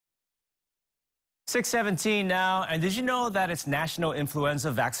6:17 now, and did you know that it's National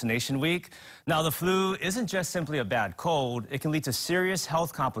Influenza Vaccination Week? Now, the flu isn't just simply a bad cold. It can lead to serious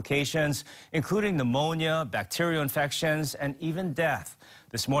health complications, including pneumonia, bacterial infections, and even death.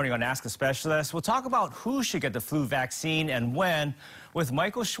 This morning on Ask a Specialist, we'll talk about who should get the flu vaccine and when with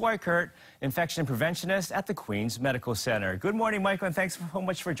Michael Schweikert, infection preventionist at the Queens Medical Center. Good morning, Michael, and thanks so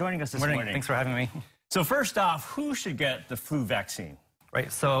much for joining us this morning. Thanks for having me. So first off, who should get the flu vaccine? Right,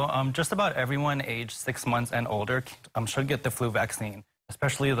 so just about everyone aged 6 months and older should get the flu vaccine,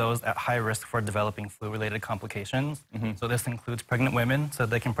 especially those at high risk for developing flu-related complications. So this includes pregnant women so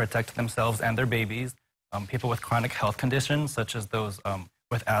they can protect themselves and their babies, people with chronic health conditions such as those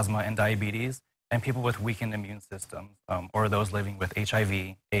with asthma and diabetes, and people with weakened immune systems or those living with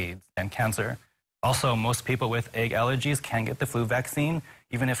HIV, AIDS, and cancer. Also, most people with egg allergies can get the flu vaccine,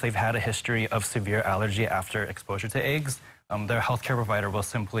 even if they've had a history of severe allergy after exposure to eggs. Their healthcare provider will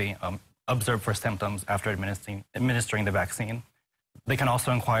simply observe for symptoms after administering the vaccine. They can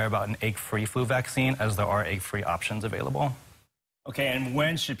also inquire about an egg-free flu vaccine, as there are egg-free options available. Okay, and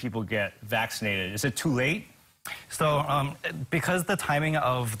when should people get vaccinated? Is it too late? So because the timing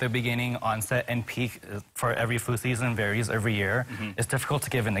of the beginning, onset, and peak for every flu season varies every year, it's difficult to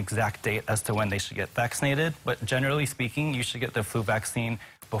give an exact date as to when they should get vaccinated. But generally speaking, you should get the flu vaccine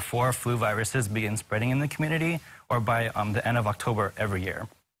before flu viruses begin spreading in the community or by the end of October every year.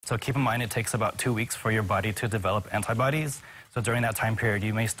 So keep in mind it takes about 2 weeks for your body to develop antibodies. So during that time period,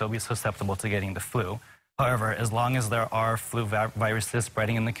 you may still be susceptible to getting the flu. However, as long as there are flu viruses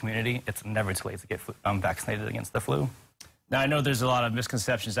spreading in the community, it's never too late to get vaccinated against the flu. Now, I know there's a lot of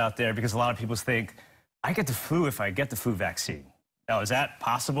misconceptions out there because a lot of people think, I get the flu if I get the flu vaccine. Now, is that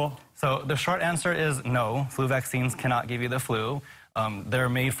possible? So the short answer is no. Flu vaccines cannot give you the flu. They're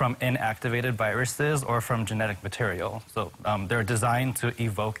made from inactivated viruses or from genetic material. So they're designed to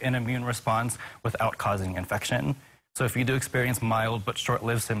evoke an immune response without causing infection. So if you do experience mild but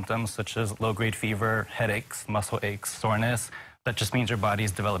short-lived symptoms such as low-grade fever, headaches, muscle aches, soreness, that just means your body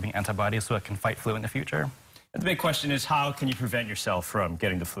is developing antibodies so it can fight flu in the future. And the big question is, how can you prevent yourself from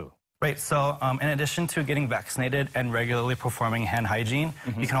getting the flu? Right, so in addition to getting vaccinated and regularly performing hand hygiene,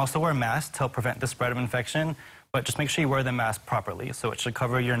 you can also wear masks to help prevent the spread of infection, but just make sure you wear the mask properly. So it should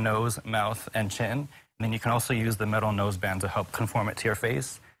cover your nose, mouth, and chin. And then you can also use the metal nose band to help conform it to your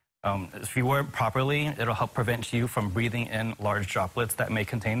face. If you wear it properly, it'll help prevent you from breathing in large droplets that may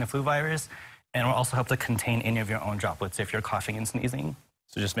contain the flu virus, and it will also help to contain any of your own droplets if you're coughing and sneezing.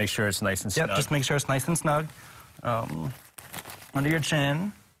 So just make sure it's nice and snug. Yep, just make sure it's nice and snug. Under your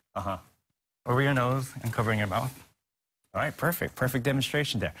chin, over your nose, and covering your mouth. All right, perfect. Perfect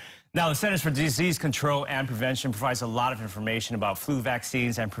demonstration there. Now, the Centers for Disease Control and Prevention provides a lot of information about flu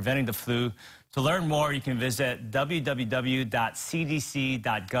vaccines and preventing the flu. To learn more, you can visit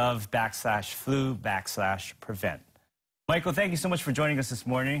www.cdc.gov/flu/prevent. Michael, thank you so much for joining us this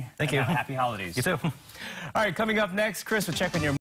morning. Thank you. Happy holidays. You too. All right, coming up next, Chris will check on your